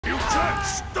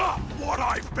Stop what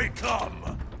I've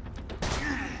become!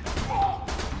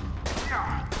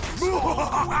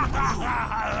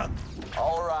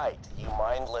 Alright, you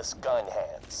mindless gun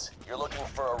hands. You're looking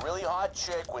for a really hot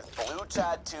chick with blue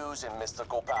tattoos and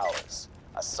mystical powers.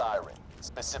 A siren,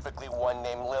 specifically one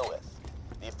named Lilith.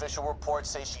 The official reports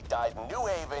say she died in New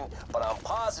Haven, but I'm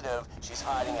positive she's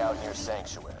hiding out near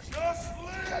Sanctuary.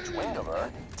 Catch wind of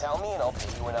her, tell me and I'll pay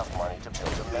you enough money to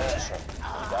build a mansion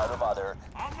made out of other,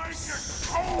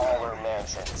 smaller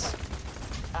mansions.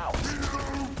 Out.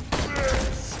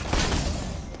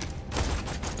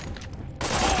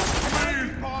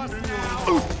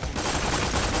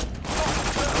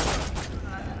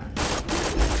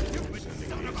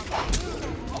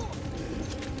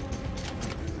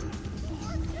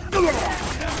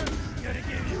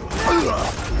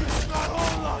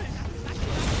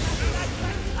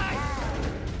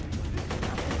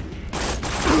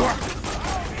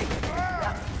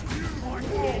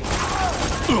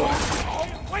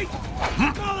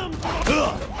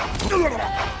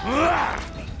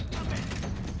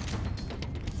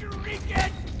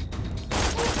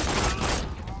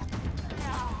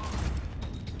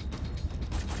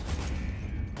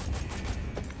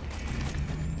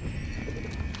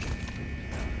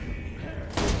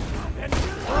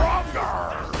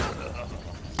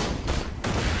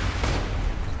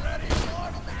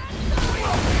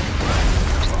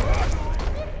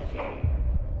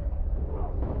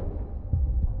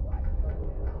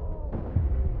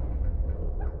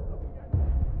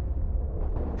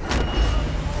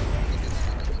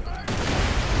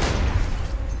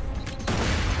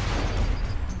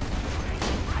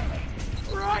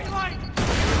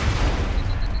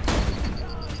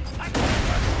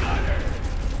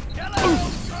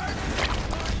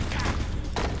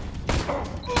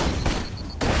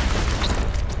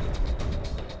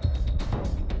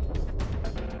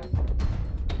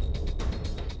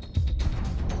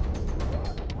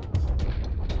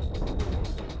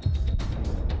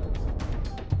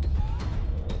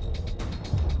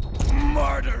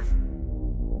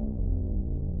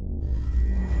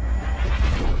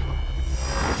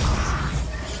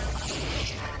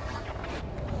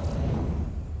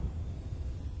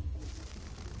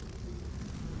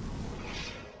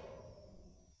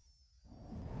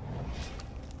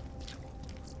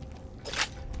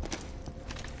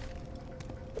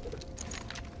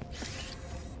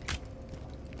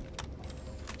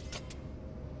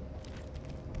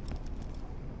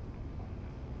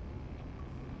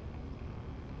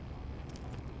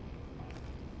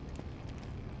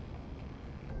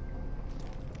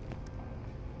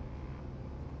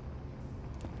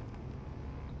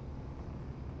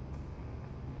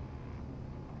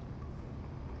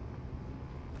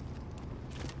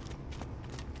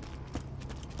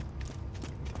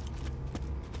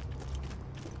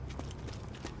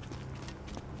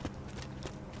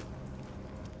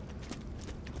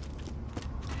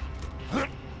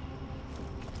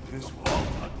 This wall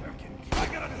hunter can... I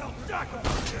gotta tell Jack about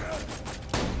this!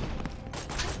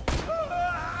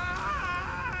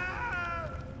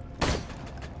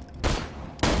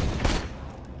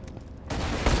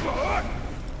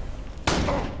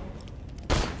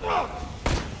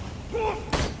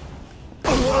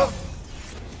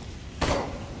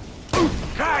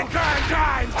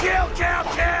 Time! Kill, kill,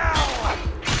 kill!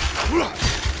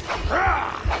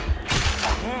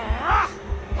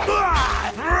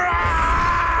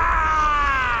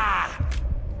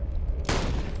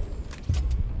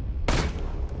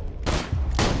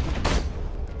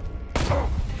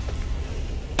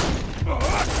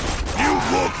 You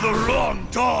woke the wrong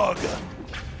dog!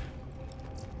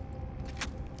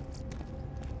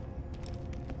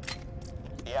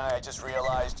 Yeah, I just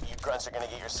realized you grunts are gonna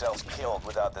get yourselves killed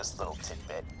without this little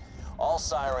tidbit. All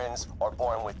sirens are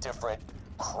born with different,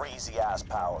 crazy-ass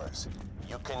powers.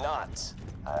 You cannot,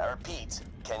 I repeat,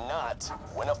 cannot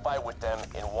win a fight with them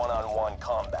in one-on-one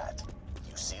combat.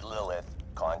 You see Lilith,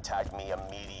 contact me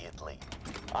immediately.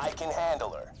 I can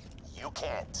handle her. You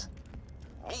can't.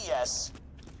 Me, yes.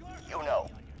 You know.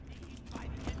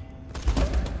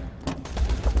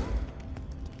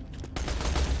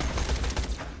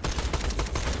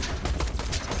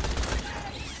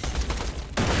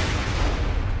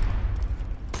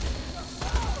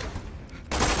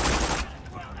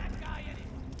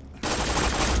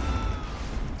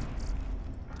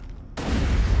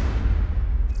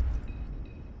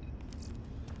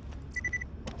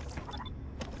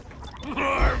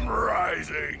 I'm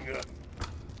rising!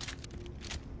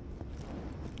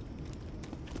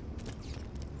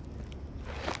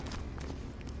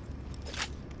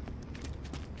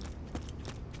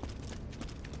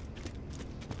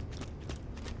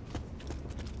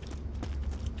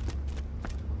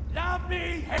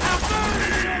 me and I'll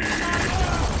burn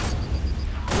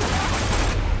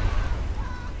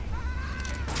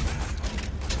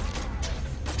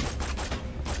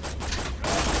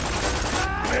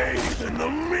Bathe in the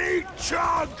meat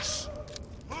chunks!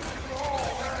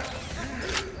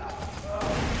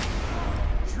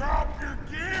 Drop your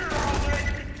gear, I'll let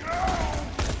you go!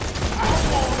 I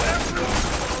won't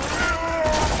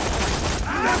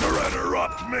never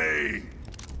interrupt me!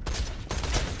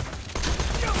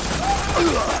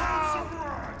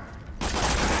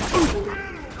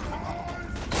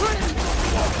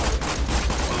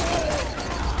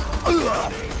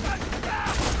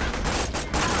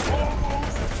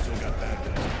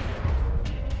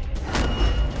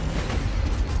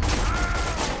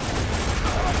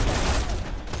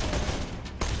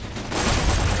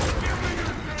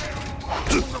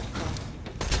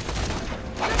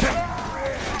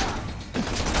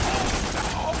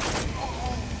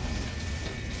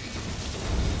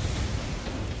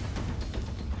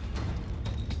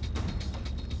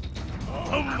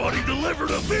 Somebody deliver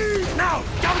to me! No!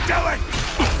 Don't do it!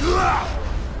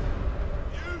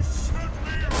 You should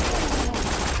be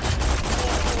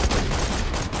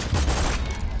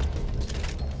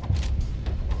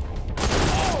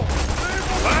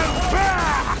I'm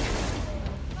back!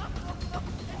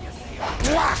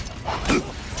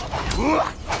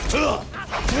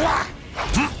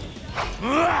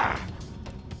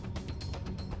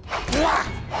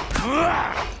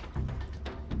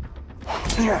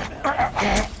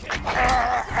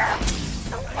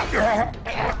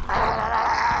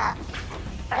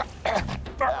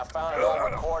 I found an old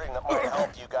recording that might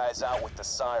help you guys out with the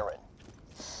siren.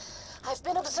 I've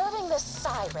been observing this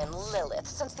siren, Lilith,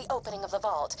 since the opening of the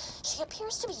vault. She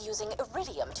appears to be using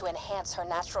iridium to enhance her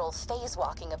natural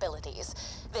phase-walking abilities.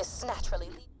 This naturally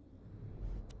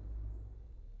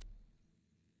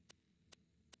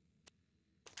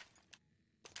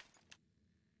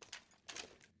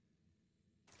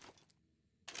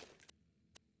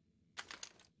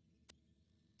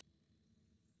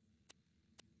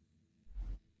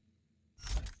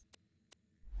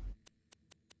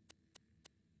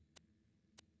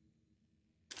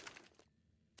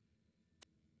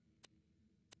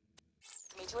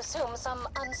to assume some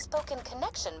unspoken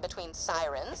connection between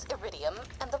sirens, iridium,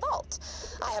 and the vault.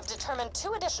 I have determined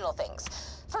two additional things.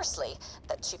 Firstly,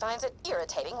 that she finds it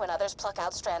irritating when others pluck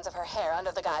out strands of her hair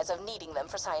under the guise of needing them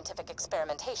for scientific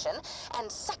experimentation. And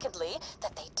secondly,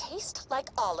 that they taste like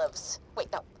olives.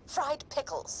 Wait, no, fried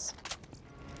pickles.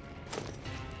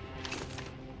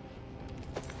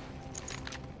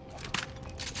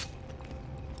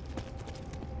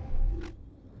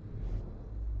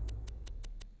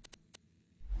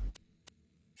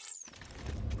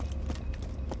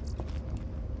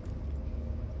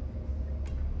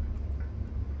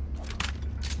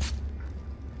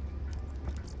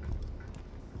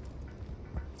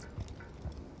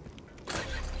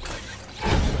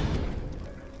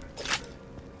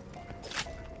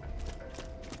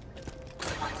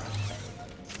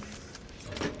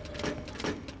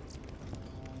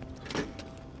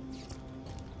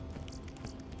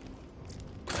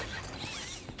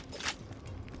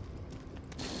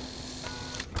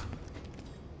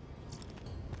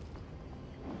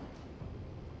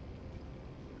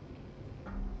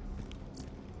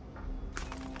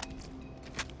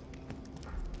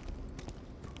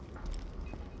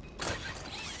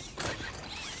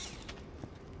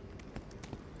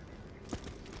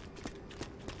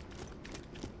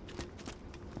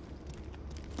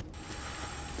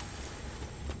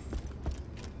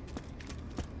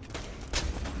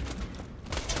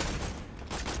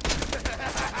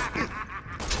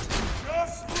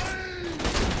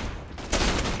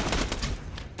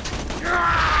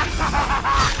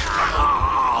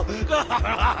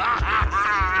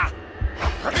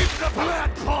 Keep the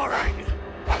blood pouring!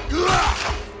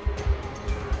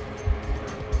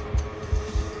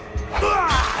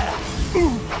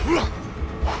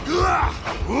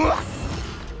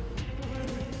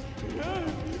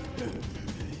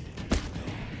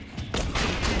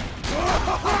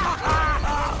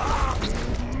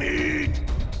 Meat!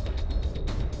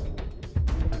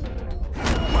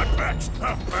 My best,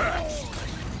 the best!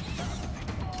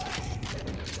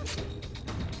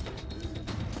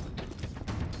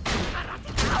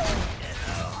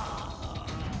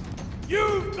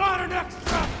 You've got an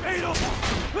extra fatal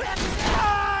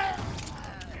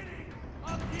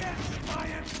on the edge of my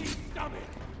empty stomach.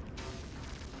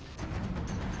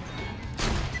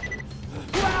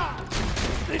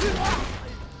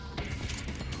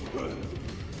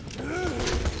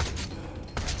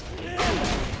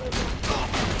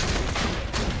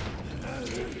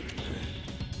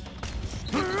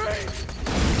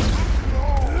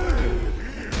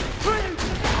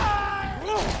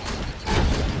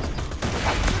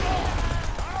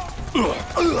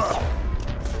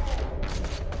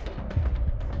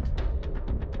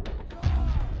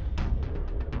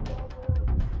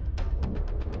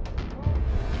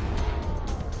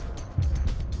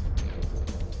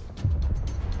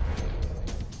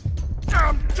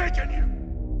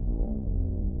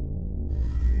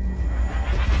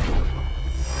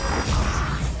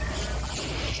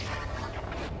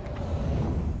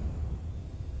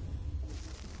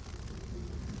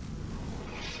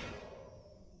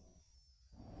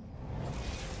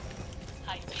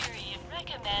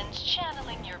 recommends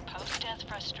channeling your post-death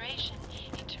frustration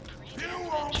into previous You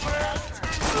won't ventures. live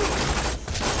too!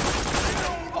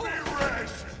 Don't be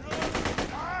rest!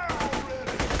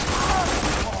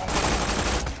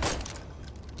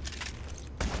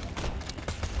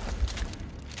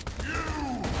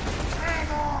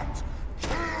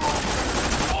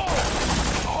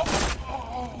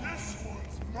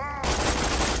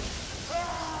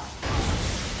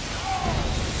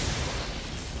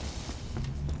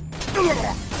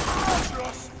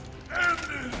 Just end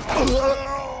it!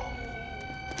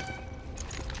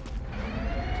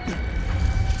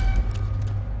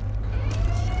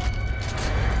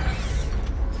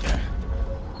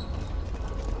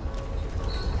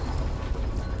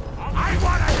 I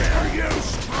want to hear you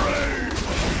scream!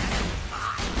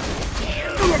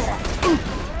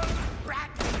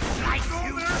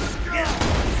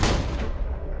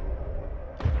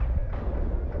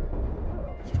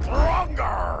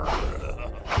 Stronger!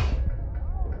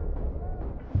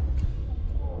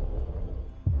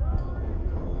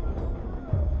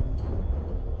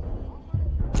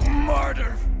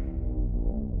 Murder!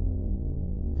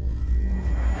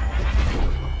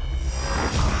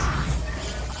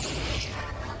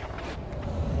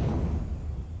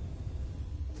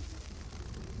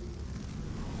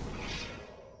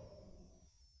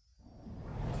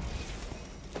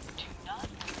 Do not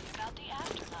worry about the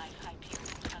afterlife,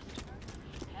 Hyperion customer.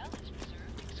 Hell is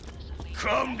reserved exclusively for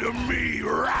Come to me,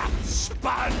 rat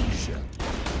sponge!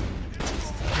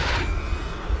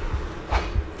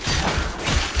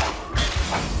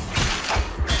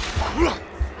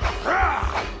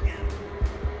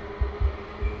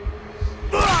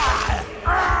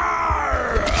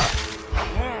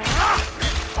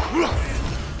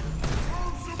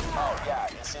 Oh yeah,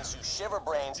 and since you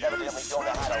shiverbrains evidently don't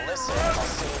know how to listen, I'll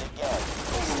say it again.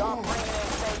 Stop bringing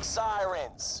in fake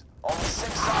sirens! Only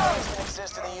 6 sirens can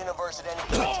exist in the universe at any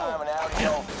given time, and I already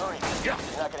know 3. You're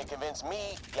not gonna convince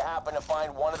me you happen to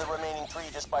find one of the remaining 3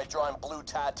 just by drawing blue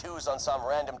tattoos on some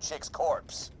random chick's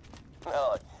corpse.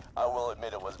 Well, I will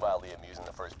admit it was mildly amusing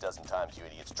the first dozen times you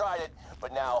idiots tried it,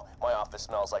 but now my office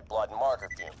smells like blood and marker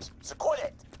fumes. So quit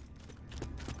it!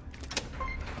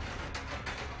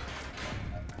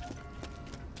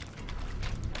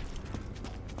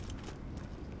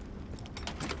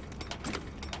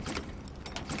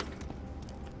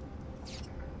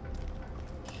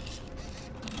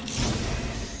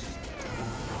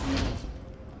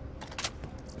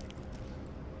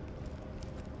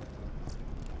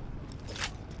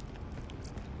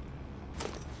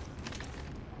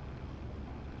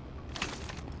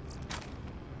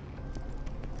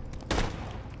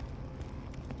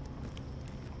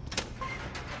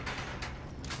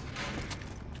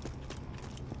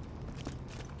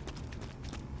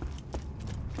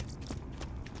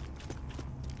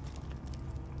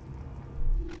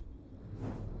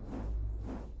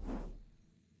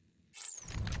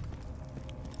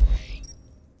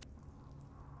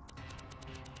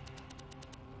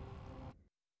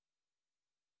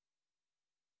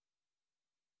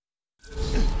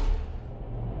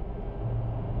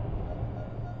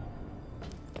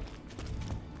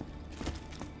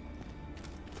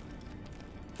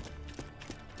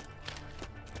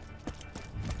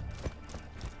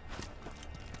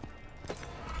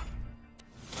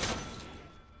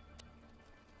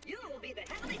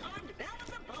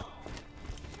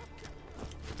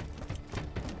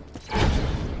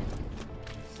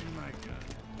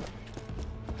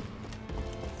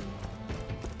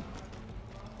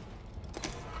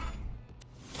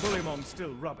 Bullymong's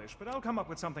still rubbish, but I'll come up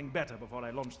with something better before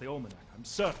I launch the almanac. I'm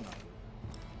certain I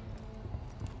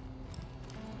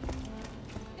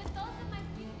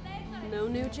will. No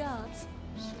new jobs.